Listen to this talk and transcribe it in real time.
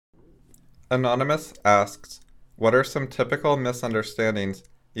Anonymous asks, what are some typical misunderstandings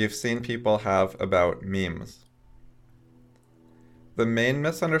you've seen people have about memes? The main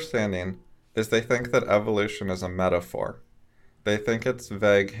misunderstanding is they think that evolution is a metaphor. They think it's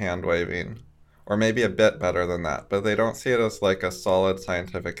vague hand waving, or maybe a bit better than that, but they don't see it as like a solid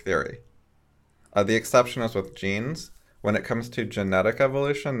scientific theory. The exception is with genes. When it comes to genetic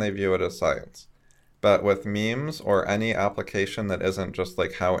evolution, they view it as science. But with memes or any application that isn't just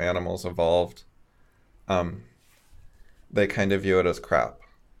like how animals evolved, they kind of view it as crap.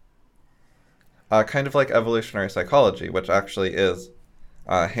 Kind of like evolutionary psychology, which actually is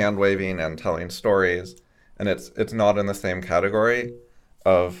hand waving and telling stories, and it's not in the same category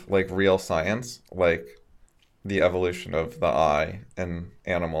of like real science, like the evolution of the eye in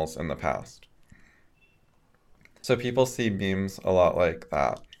animals in the past. So people see memes a lot like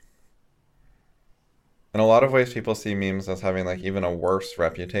that. In a lot of ways, people see memes as having like even a worse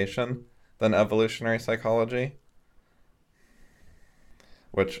reputation than evolutionary psychology,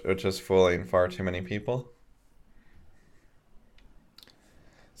 which is fooling far too many people.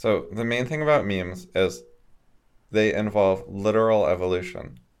 So the main thing about memes is they involve literal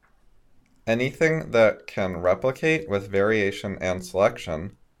evolution. Anything that can replicate with variation and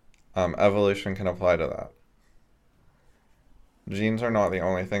selection, evolution can apply to that. Genes are not the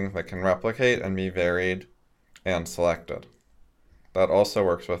only thing that can replicate and be varied and selected. That also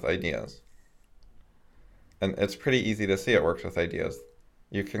works with ideas. And it's pretty easy to see it works with ideas.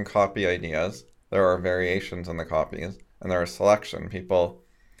 You can copy ideas. There are variations in the copies, and there is selection. People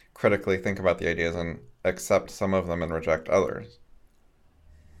critically think about the ideas and accept some of them and reject others.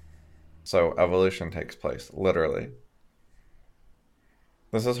 So evolution takes place, literally.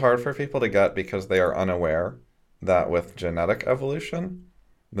 This is hard for people to get because they are unaware that with genetic evolution,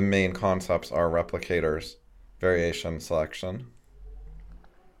 the main concepts are replicators, variation, selection.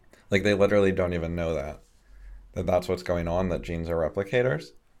 Like they literally don't even know that that's what's going on, that genes are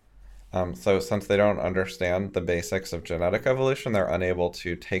replicators. So since they don't understand the basics of genetic evolution, they're unable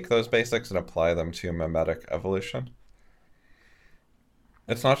to take those basics and apply them to mimetic evolution.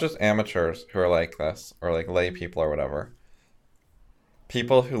 It's not just amateurs who are like this, or like lay people or whatever.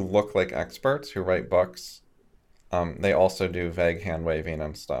 People who look like experts, who write books, they also do vague hand waving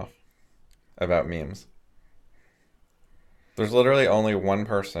and stuff about memes. There's literally only one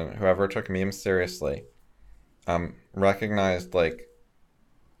person who ever took memes seriously, recognized like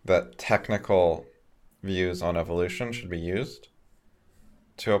that technical views on evolution should be used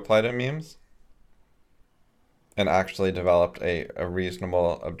to apply to memes, and actually developed a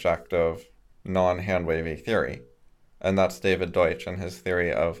reasonable, objective, non-hand-wavy theory. And that's David Deutsch and his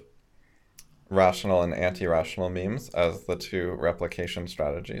theory of rational and anti-rational memes as the two replication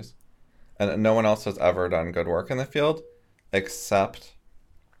strategies. And no one else has ever done good work in the field, except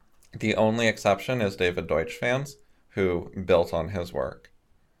the only exception is David Deutsch fans who built on his work.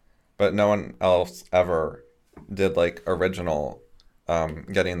 But no one else ever did like original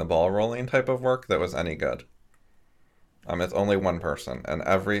getting the ball rolling type of work that was any good. It's only one person, and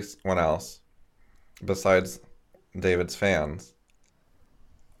everyone else, besides David's fans,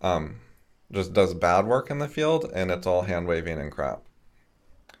 just does bad work in the field, and it's all hand waving and crap.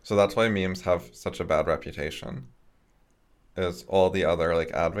 So that's why memes have such a bad reputation. Is all the other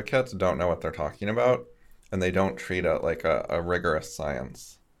like advocates don't know what they're talking about, and they don't treat it like a rigorous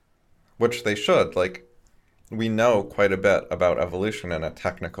science, which they should. Like, we know quite a bit about evolution in a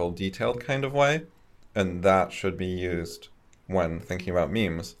technical, detailed kind of way, and that should be used when thinking about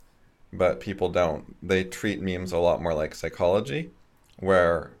memes. But people don't. They treat memes a lot more like psychology,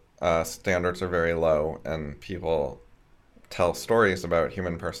 where standards are very low and people tell stories about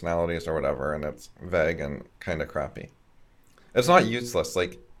human personalities or whatever, and it's vague and kind of crappy. It's not useless.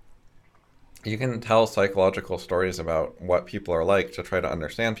 Like, you can tell psychological stories about what people are like to try to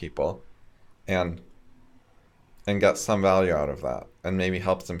understand people and get some value out of that and maybe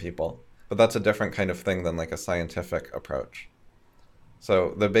help some people. But that's a different kind of thing than like a scientific approach.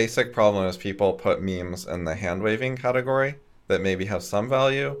 So the basic problem is people put memes in the hand-waving category that maybe have some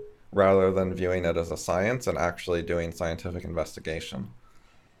value rather than viewing it as a science and actually doing scientific investigation.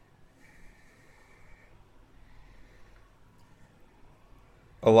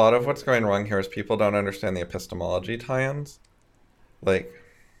 A lot of what's going wrong here is people don't understand the epistemology tie-ins. Like,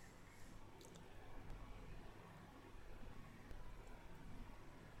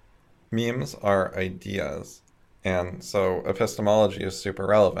 memes are ideas, and so epistemology is super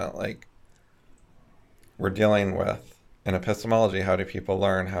relevant. Like, we're dealing with, in epistemology, how do people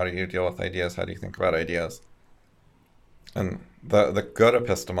learn? How do you deal with ideas? How do you think about ideas? And the good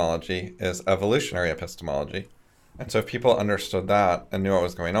epistemology is evolutionary epistemology. And so if people understood that and knew what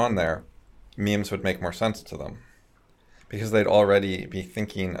was going on there, memes would make more sense to them because they'd already be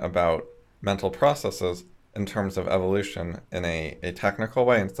thinking about mental processes in terms of evolution in a technical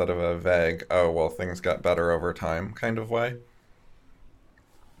way instead of a vague, oh, well, things got better over time kind of way.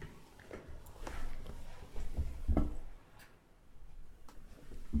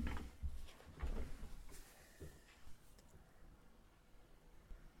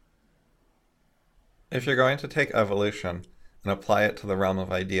 If you're going to take evolution and apply it to the realm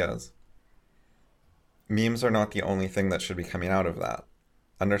of ideas, memes are not the only thing that should be coming out of that.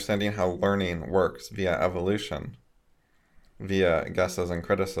 Understanding how learning works via evolution, via guesses and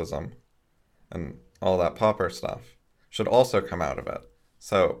criticism, and all that Popper stuff should also come out of it.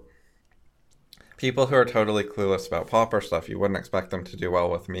 So people who are totally clueless about Popper stuff, you wouldn't expect them to do well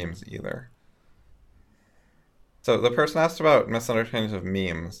with memes either. So the person asked about misunderstandings of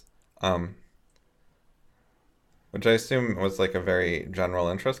memes, which I assume was like a very general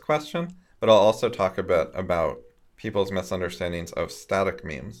interest question, but I'll also talk a bit about people's misunderstandings of static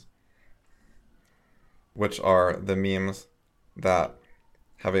memes, which are the memes that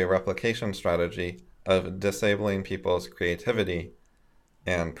have a replication strategy of disabling people's creativity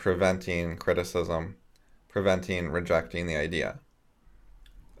and preventing criticism, preventing rejecting the idea,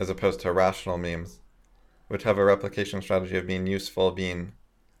 as opposed to rational memes, which have a replication strategy of being useful, being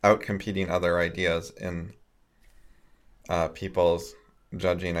outcompeting other ideas in people's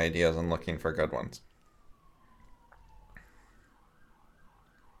judging ideas and looking for good ones.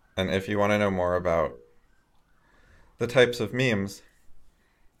 And if you want to know more about the types of memes,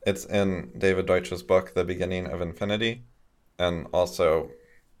 it's in David Deutsch's book, The Beginning of Infinity. And also,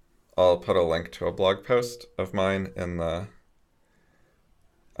 I'll put a link to a blog post of mine in the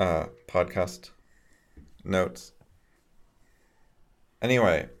podcast notes.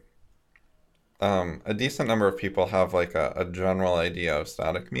 Anyway, a decent number of people have like a general idea of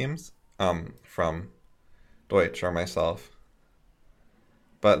static memes from Deutsch or myself,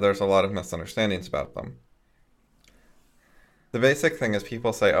 but there's a lot of misunderstandings about them. The basic thing is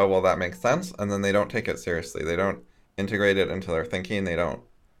people say, oh, well, that makes sense, and then they don't take it seriously. They don't integrate it into their thinking. They don't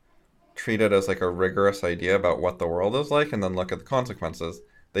treat it as like a rigorous idea about what the world is like and then look at the consequences.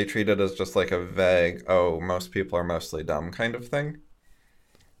 They treat it as just like a vague, oh, most people are mostly dumb kind of thing,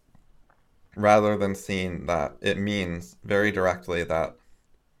 rather than seeing that it means very directly that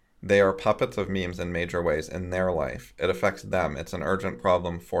they are puppets of memes in major ways in their life. It affects them. It's an urgent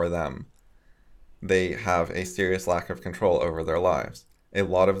problem for them. They have a serious lack of control over their lives. A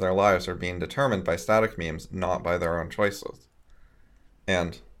lot of their lives are being determined by static memes, not by their own choices.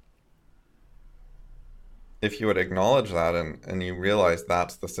 And if you would acknowledge that and you realize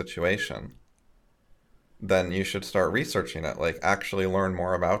that's the situation, then you should start researching it, like actually learn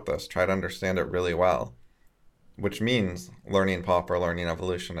more about this, try to understand it really well, which means learning Popper, learning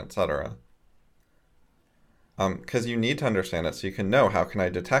evolution, etc. Because you need to understand it so you can know, how can I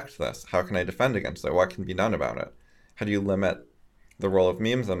detect this? How can I defend against it? What can be done about it? How do you limit the role of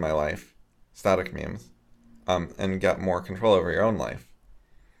memes in my life, static memes, and get more control over your own life?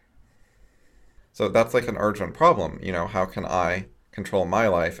 So that's like an urgent problem, you know, how can I control my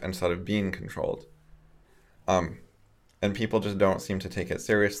life instead of being controlled? And people just don't seem to take it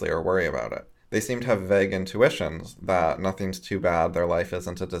seriously or worry about it. They seem to have vague intuitions that nothing's too bad, their life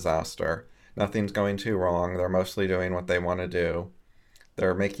isn't a disaster, nothing's going too wrong, they're mostly doing what they want to do,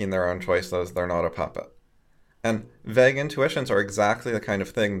 they're making their own choices, they're not a puppet. And vague intuitions are exactly the kind of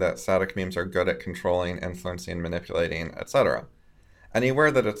thing that static memes are good at controlling, influencing, manipulating, etc.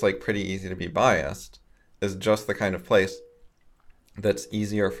 Anywhere that it's like pretty easy to be biased is just the kind of place that's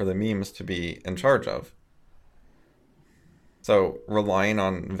easier for the memes to be in charge of. So relying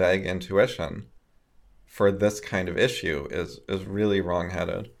on vague intuition for this kind of issue is really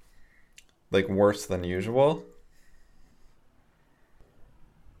wrong-headed. Like worse than usual.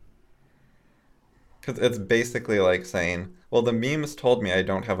 Because it's basically like saying, well, the memes told me I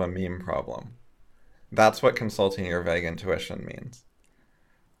don't have a meme problem. That's what consulting your vague intuition means.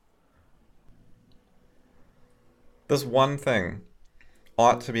 This one thing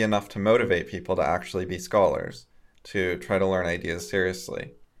ought to be enough to motivate people to actually be scholars, to try to learn ideas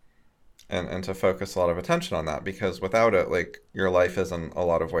seriously, and to focus a lot of attention on that, because without it, like, your life is in a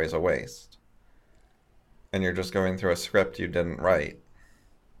lot of ways a waste. And you're just going through a script you didn't write,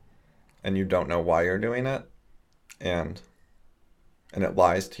 and you don't know why you're doing it, and it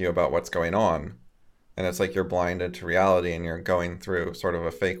lies to you about what's going on, and it's like you're blinded to reality, and you're going through sort of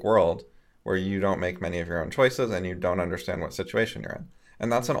a fake world where you don't make many of your own choices, and you don't understand what situation you're in.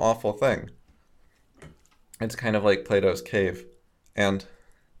 And that's an awful thing. It's kind of like Plato's cave. And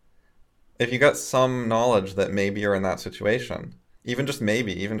if you got some knowledge that maybe you're in that situation, Even just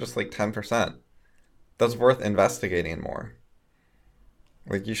maybe, even just like 10%. That's worth investigating more.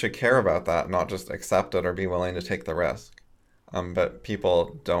 Like, you should care about that, not just accept it or be willing to take the risk. But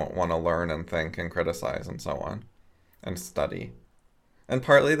people don't want to learn and think and criticize and so on and study. And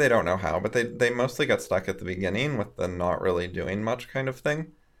partly they don't know how, but they mostly get stuck at the beginning with the not really doing much kind of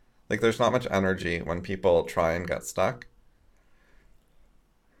thing. Like, there's not much energy when people try and get stuck.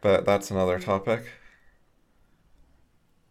 But that's another topic.